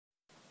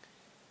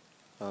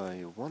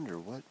I wonder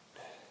what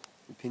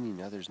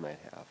opinion others might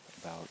have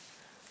about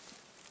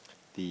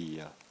the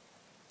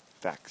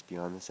facts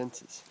beyond the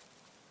senses.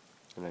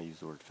 And I use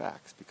the word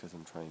facts because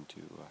I'm trying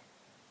to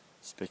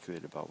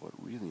speculate about what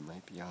really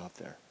might be out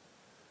there.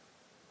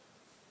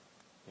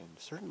 And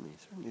certainly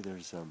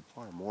there's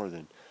far more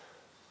than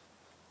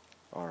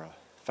our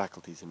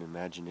faculties and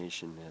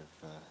imagination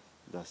have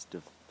thus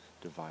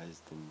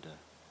devised and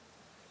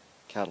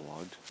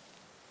cataloged.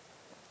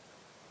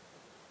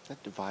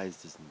 That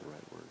devised isn't the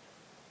right word.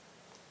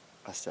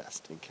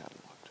 Assessed and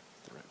cataloged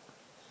is the right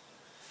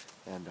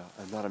word. And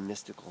I'm not a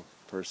mystical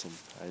person.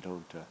 I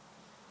don't,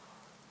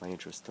 my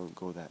interests don't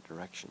go that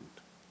direction.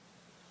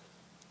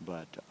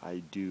 But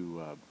I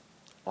do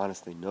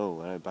honestly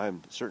know, and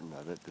I'm certain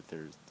of it, that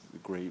there's the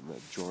great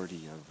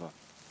majority of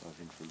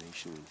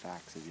information and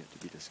facts have yet to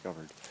be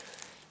discovered.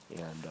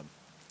 And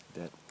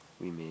that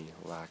we may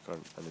lack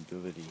an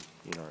ability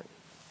in our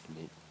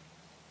innate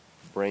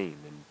brain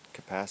and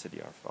capacity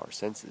of our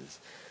senses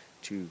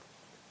to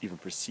even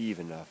perceive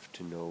enough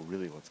to know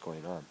really what's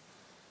going on.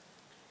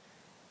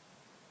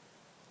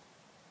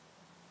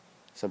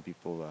 Some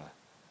people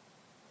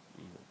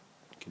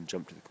can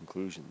jump to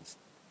conclusions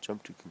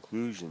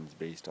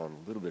based on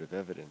a little bit of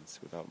evidence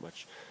without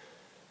much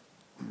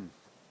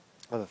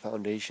of a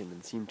foundation,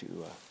 and seem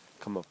to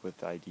come up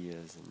with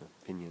ideas and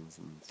opinions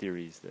and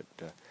theories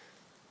that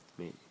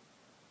may...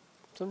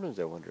 Sometimes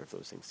I wonder if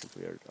those things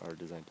simply are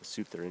designed to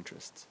suit their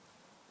interests.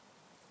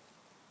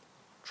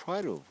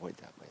 Try to avoid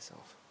that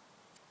myself,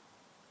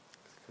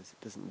 because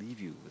it doesn't leave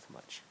you with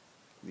much.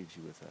 It leaves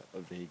you with a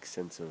vague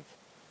sense of...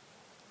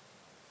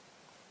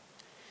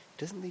 It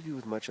doesn't leave you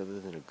with much other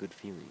than a good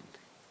feeling.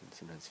 And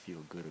sometimes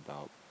feel good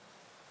about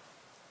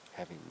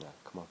having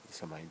come up with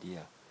some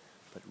idea.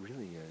 But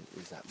really,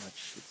 is that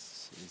much?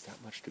 Is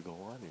that much to go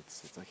on?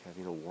 It's like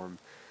having a warm,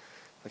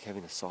 like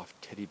having a soft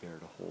teddy bear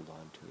to hold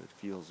on to. It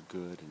feels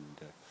good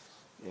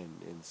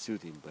and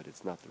soothing, but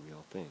it's not the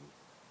real thing.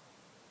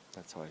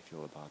 That's how I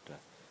feel about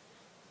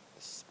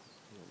this,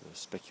 the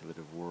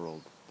speculative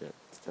world that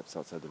steps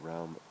outside the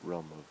realm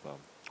of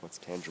what's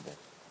tangible.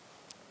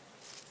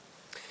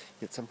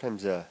 Yet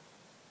sometimes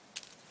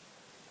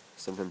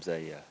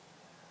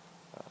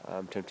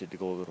I'm tempted to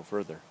go a little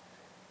further.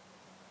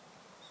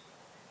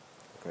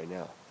 Like right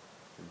now,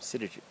 I'm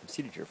seated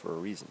here for a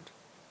reason.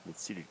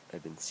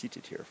 I've been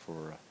seated here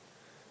for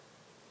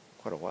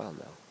quite a while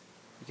now.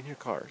 You can hear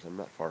cars. I'm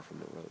not far from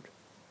the road.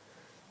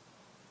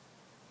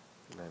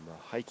 And I'm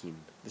hiking.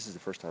 This is the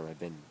first time I've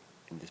been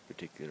in this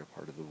particular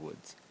part of the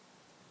woods.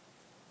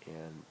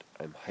 And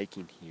I'm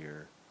hiking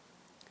here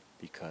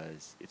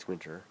because it's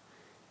winter,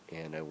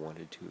 and I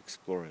wanted to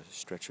explore a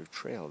stretch of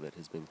trail that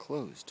has been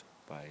closed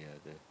by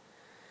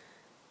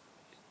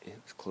it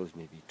was closed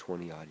maybe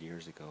 20 odd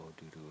years ago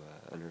due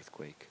to an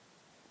earthquake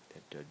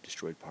that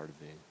destroyed part of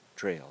the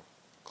trail,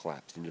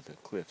 collapsed into the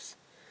cliffs,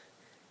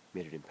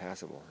 made it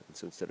impassable. And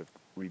so instead of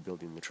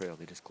rebuilding the trail,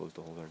 they just closed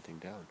the whole darn thing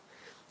down.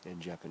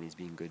 And Japanese,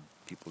 being good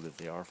people that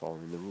they are,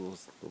 following the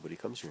rules, nobody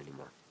comes here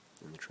anymore.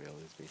 And the trail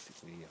is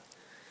basically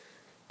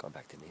gone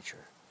back to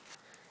nature.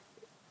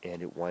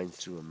 And it winds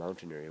through a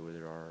mountain area where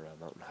there are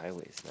mountain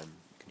highways. And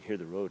you can hear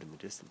the road in the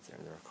distance there.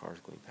 There are cars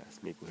going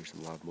past. Maybe we'll hear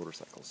some loud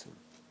motorcycles soon.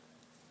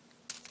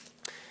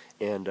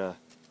 And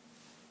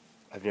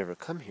I've never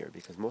come here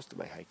because most of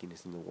my hiking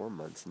is in the warm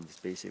months, and this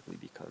basically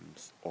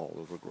becomes all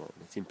overgrown.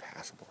 It's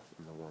impassable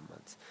in the warm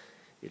months.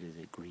 It is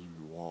a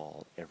green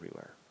wall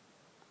everywhere.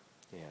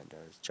 And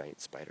there's giant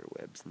spider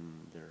webs,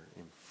 and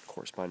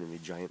correspondingly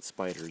giant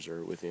spiders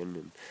are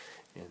within,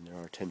 and there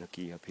are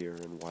tanuki up here,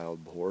 and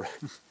wild boar,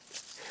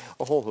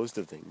 a whole host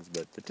of things.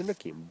 But the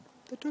tanuki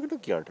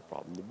aren't a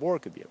problem. The boar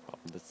could be a problem.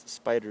 But it's the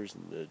spiders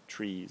and the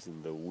trees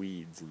and the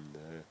weeds and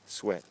the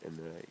sweat and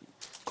the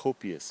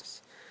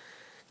copious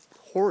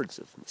hordes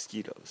of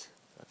mosquitoes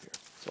up here.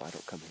 So I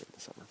don't come here in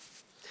the summer.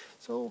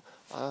 So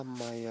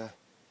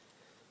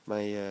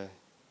my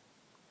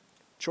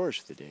chores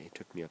for the day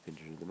took me up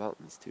into the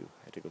mountains too.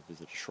 I had to go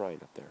visit a shrine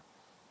up there.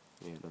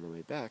 And on the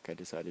way back, I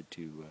decided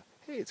to,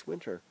 hey, it's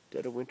winter,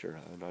 dead of winter,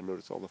 and I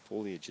noticed all the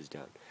foliage is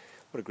down.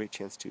 What a great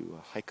chance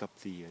to hike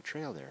up the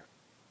trail there.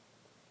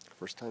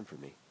 First time for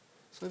me.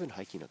 So I've been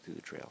hiking up through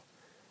the trail.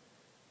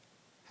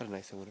 I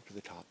went up to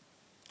the top.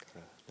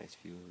 Got a nice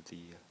view of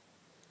the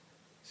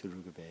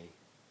Suruga Bay.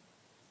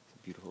 It's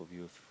a beautiful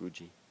view of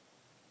Fuji.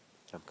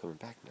 I'm coming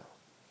back now.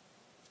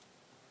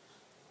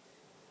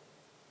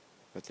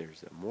 But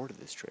there's more to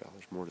this trail.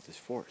 There's more to this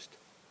forest.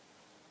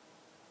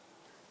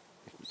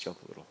 Make me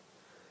jump a little.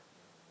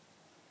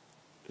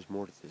 There's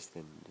more to this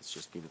than it's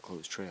just being a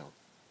closed trail.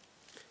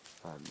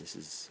 And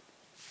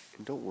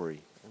don't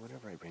worry,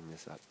 whenever I bring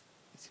this up,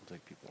 it seems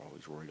like people are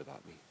always worried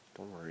about me.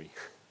 Don't worry.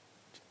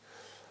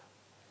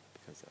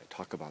 Because I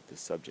talk about this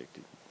subject,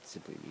 it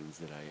simply means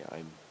that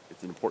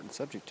it's an important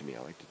subject to me. I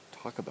like to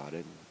talk about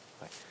it, and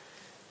I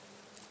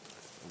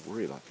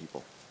worry about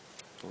people.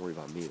 Don't worry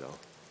about me, though.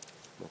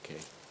 I'm okay.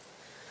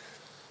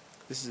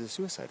 This is a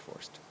suicide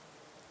forest.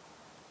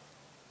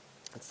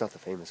 It's not the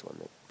famous one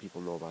that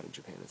people know about in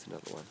Japan. It's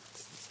another one.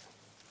 It's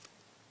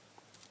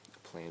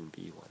Plan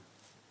B one.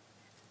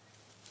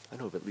 I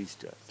know of at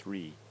least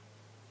 3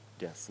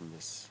 deaths in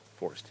this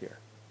forest here.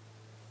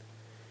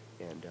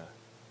 And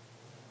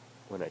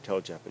when I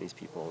tell Japanese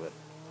people that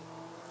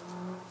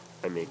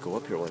I may go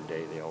up here one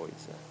day, they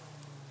always,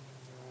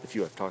 the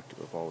few I've talked to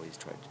have always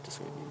tried to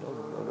dissuade me. No,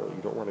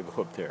 you don't want to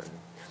go up there.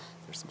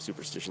 There's some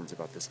superstitions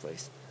about this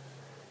place.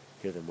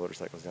 Hear the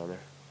motorcycles down there?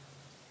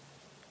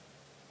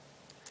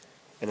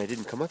 And I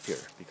didn't come up here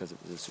because it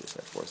was a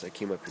suicide forest. I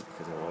came up here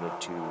because I wanted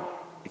to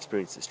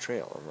experience this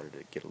trail. I wanted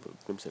to get a little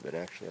glimpse of it.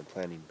 Actually, I'm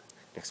planning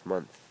next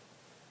month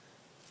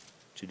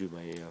to do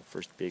my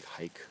first big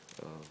hike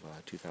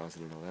of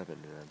 2011,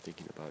 and I'm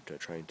thinking about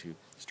trying to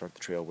start the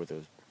trail where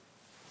the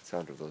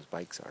sound of those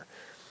bikes are,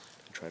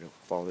 and try to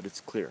follow it.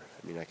 It's clear.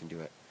 I mean, I can do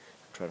it.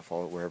 Try to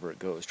follow it wherever it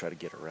goes. Try to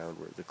get around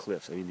where the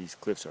cliffs. I mean, these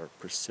cliffs are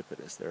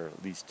precipitous. They're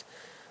at least,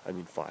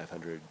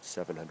 500,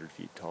 700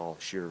 feet tall,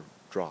 sheer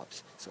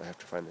drops. So I have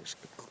to find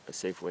a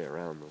safe way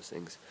around those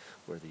things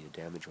where the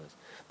damage was.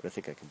 But I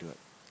think I can do it.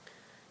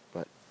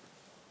 But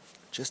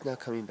just now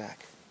coming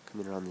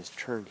around this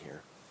turn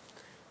here,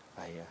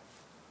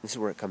 this is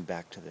where I come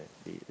back to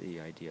the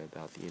idea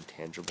about the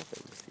intangible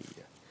things,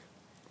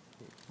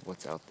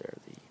 what's out there,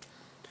 the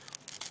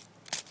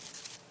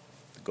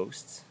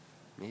ghosts,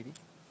 maybe.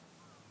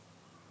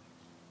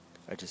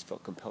 I just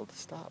felt compelled to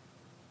stop,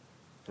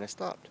 and I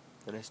stopped,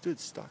 and I stood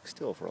stock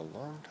still for a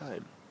long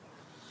time.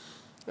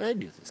 And I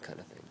do this kind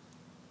of thing.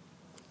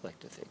 I like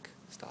to think,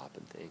 stop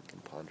and think,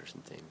 and ponder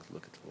some things,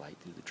 look at the light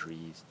through the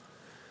trees,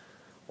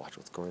 watch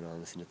what's going on,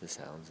 listen to the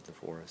sounds of the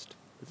forest.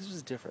 But this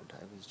was different.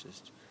 I was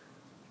just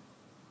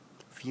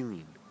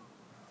feeling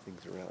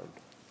things around.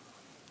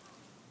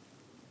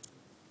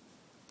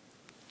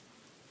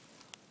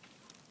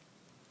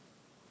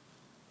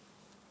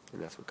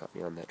 And that's what got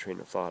me on that train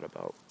of thought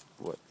about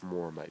what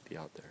more might be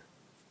out there.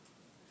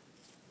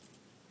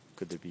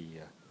 Could there be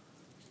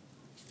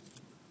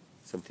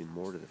something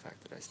more to the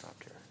fact that I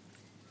stopped here?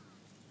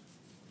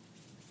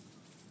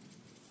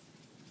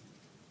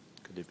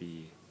 Could there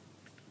be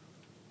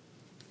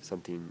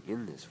something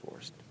in this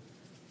forest?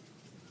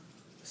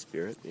 A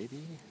spirit,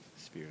 maybe?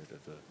 The spirit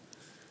of the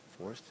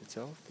forest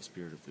itself? The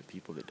spirit of the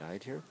people that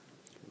died here?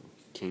 Who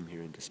came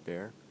here in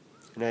despair?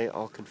 And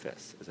I'll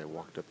confess, as I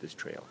walked up this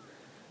trail,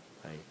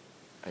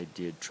 I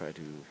did try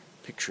to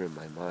picture in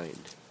my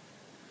mind,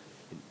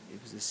 and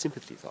it was a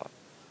sympathy thought,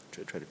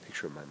 to try to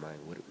picture in my mind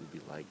what it would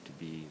be like to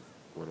be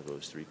one of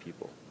those 3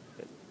 people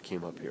that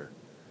came up here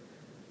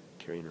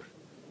carrying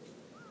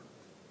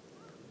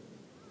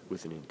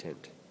with an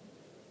intent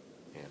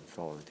and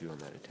following through on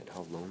that intent.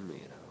 How lonely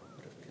and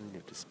what a feeling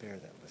of despair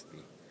that must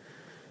be.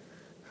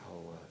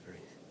 How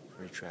very,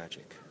 very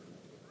tragic.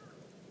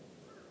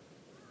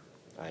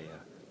 A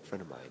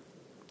friend of mine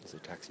is a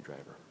taxi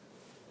driver,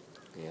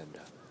 and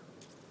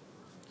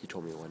he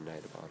told me one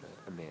night about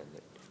a man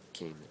that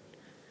came and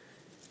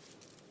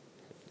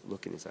had a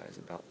look in his eyes,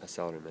 about a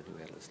salaryman who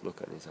had this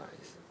look on his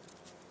eyes,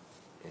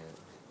 and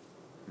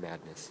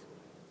madness,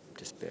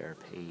 despair,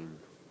 pain.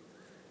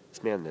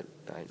 This man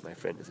that died, my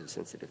friend, is a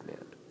sensitive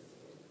man,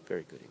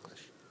 very good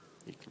English.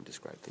 He can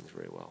describe things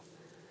very well.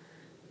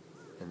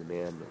 And the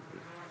man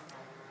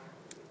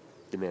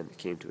that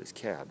came to his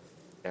cab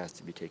asked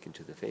to be taken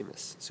to the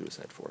famous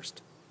suicide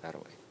forest that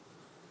way.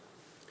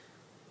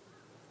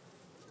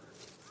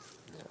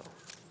 Now,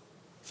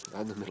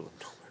 out in the middle of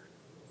nowhere,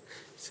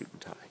 suit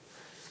and tie.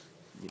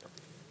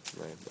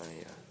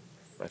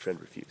 My friend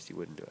refused. He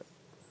wouldn't do it.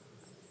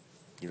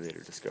 He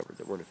later discovered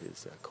that one of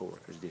his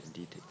co-workers did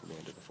indeed take the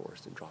man to the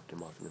forest and dropped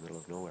him off in the middle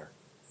of nowhere.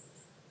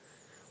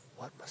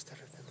 What must that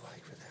have been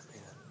like for that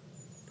man?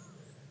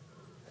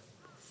 That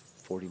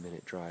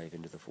 40-minute drive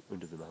into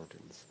the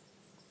mountains,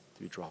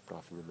 to be dropped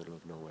off in the middle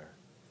of nowhere,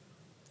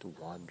 to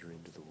wander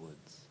into the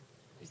woods,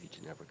 maybe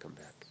to never come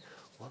back.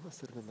 What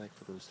must it have been like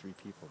for those 3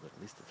 people,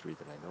 at least the 3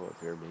 that I know of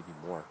here, maybe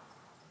more,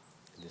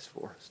 in this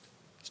forest,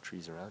 these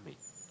trees around me?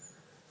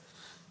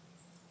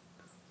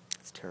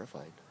 It's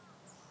terrifying.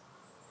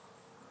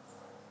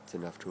 It's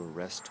enough to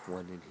arrest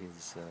one in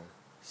his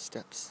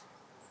steps,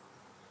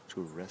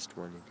 to arrest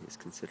one in his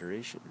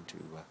consideration, to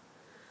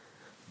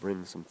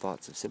bring some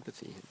thoughts of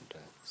sympathy and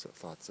some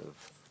thoughts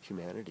of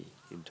humanity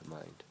into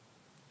mind.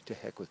 To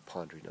heck with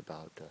pondering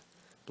about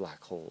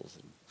black holes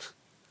and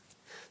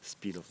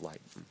speed of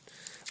light and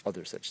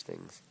other such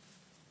things.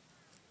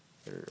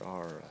 There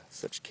are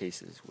such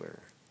cases where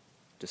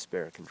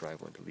despair can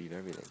drive one to leave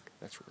everything.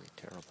 That's really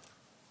terrible.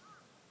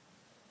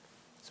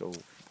 So,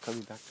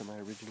 coming back to my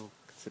original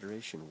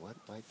consideration, what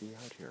might be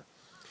out here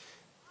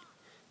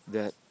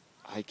that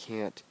I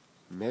can't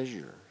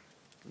measure?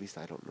 At least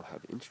I don't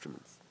have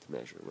instruments to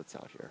measure what's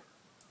out here.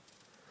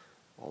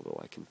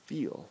 Although I can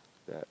feel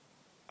that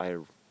I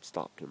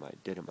stopped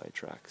dead in my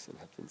tracks and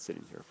have been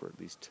sitting here for at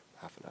least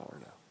half an hour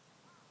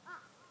now.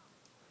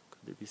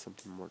 Could there be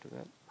something more to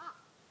that?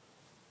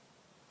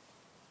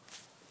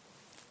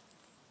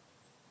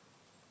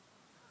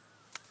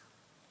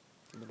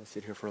 I'm going to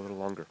sit here for a little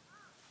longer.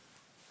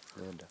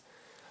 And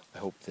I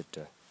hope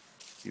that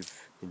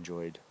you've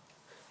enjoyed,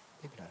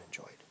 maybe not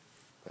enjoyed,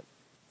 but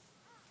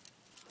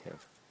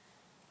have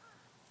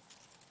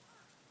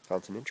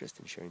found some interest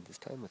in sharing this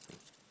time with me.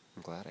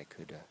 I'm glad I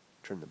could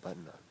turn the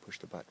button on, push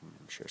the button,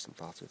 and share some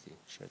thoughts with you,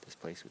 share this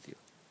place with you.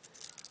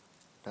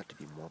 Not to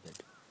be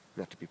morbid,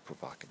 not to be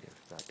provocative,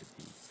 not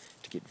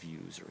to get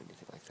views or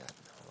anything like that.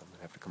 No, I'm going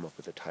to have to come up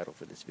with a title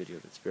for this video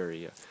that's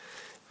very,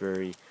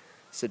 very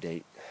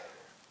sedate.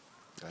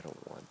 I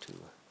don't want to.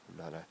 I'm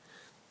not a.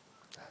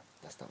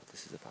 That's not what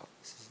this is about.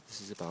 This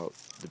is about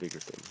the bigger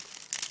thing.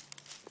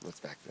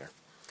 What's back there?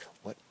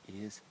 What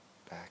is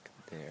back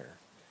there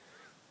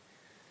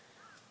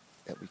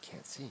that we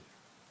can't see?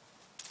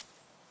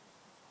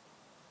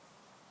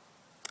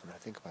 I'm going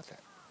to think about that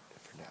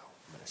for now.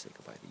 I'm going to say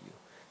goodbye to you.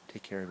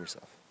 Take care of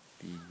yourself.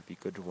 Be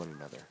good to one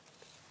another.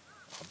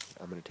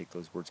 I'm going to take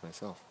those words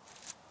myself.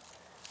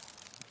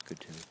 Be good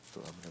to.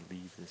 I'm going to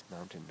leave this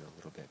mountain a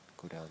little bit.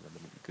 Go down. I'm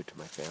going to be good to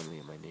my family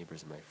and my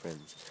neighbors and my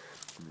friends.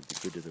 I'm going to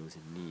be good to those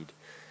in need.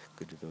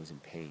 Good to those in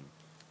pain.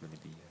 I'm going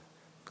to be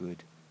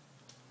good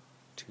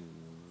to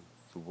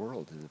the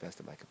world to the best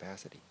of my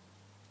capacity.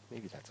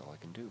 Maybe that's all I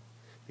can do.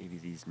 Maybe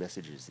these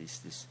messages,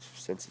 this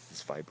sense of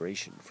this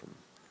vibration from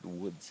the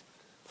woods,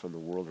 from the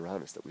world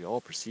around us that we all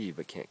perceive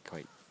but can't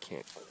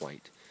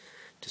quite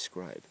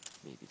describe.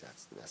 Maybe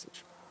that's the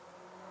message.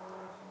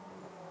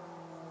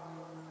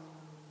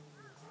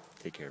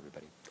 Take care,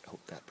 everybody. I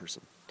hope that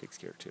person takes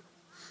care too.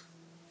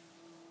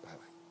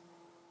 Bye-bye.